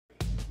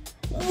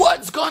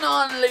What's going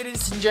on,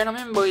 ladies and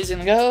gentlemen, boys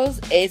and girls?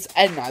 It's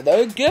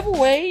another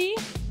giveaway.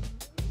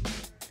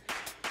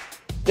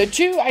 The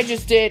two I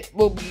just did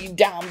will be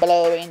down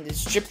below in the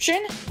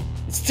description.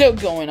 It's still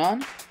going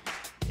on.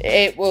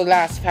 It will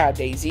last 5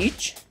 days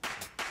each.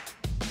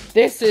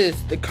 This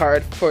is the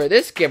card for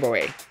this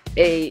giveaway.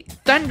 A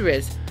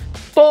Thundurus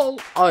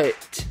full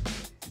art.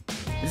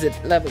 Is it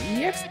level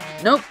EX?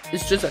 Nope,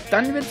 it's just a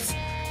Thundurus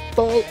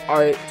full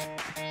art.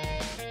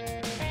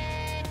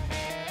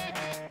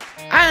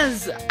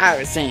 As I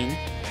was saying,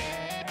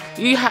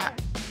 you have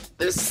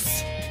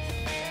this,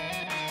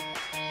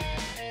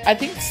 I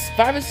think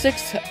 5 or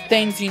 6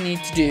 things you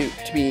need to do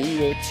to be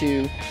able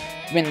to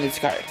win this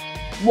card.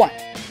 1.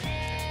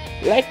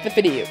 Like the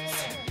videos.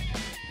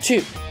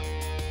 2.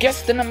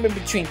 Guess the number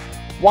between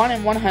 1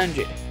 and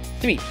 100.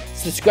 3.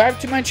 Subscribe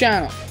to my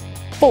channel.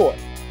 4.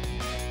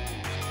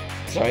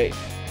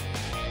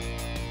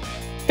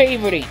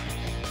 Favoriting.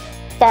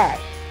 5.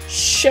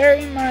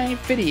 Sharing my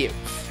videos.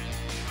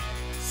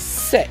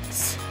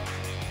 6.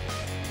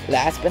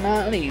 Last but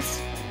not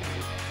least,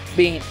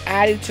 being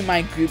added to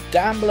my group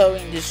down below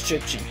in the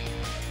description.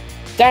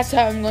 That's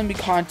how I'm going to be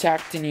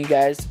contacting you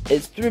guys.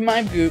 It's through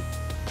my group,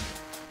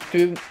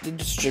 through the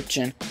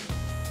description.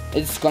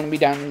 It's going to be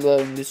down below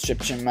in the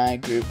description, my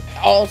group.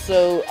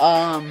 Also,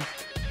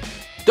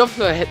 don't forget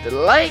to hit the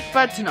like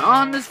button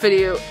on this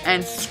video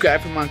and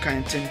subscribe for more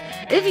content.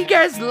 If you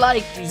guys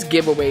like these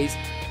giveaways,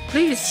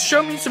 please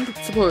show me some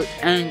support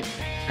and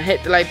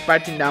hit the like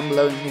button down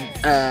below in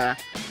the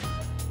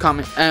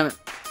comment.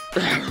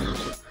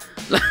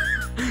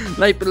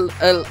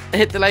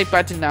 Hit the like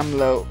button down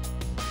below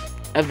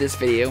of this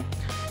video.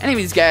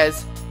 Anyways,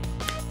 guys,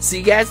 see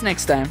you guys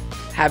next time.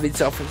 Have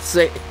yourself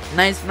a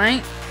nice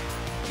night.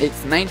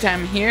 It's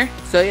nighttime here,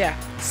 so yeah,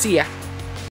 see ya.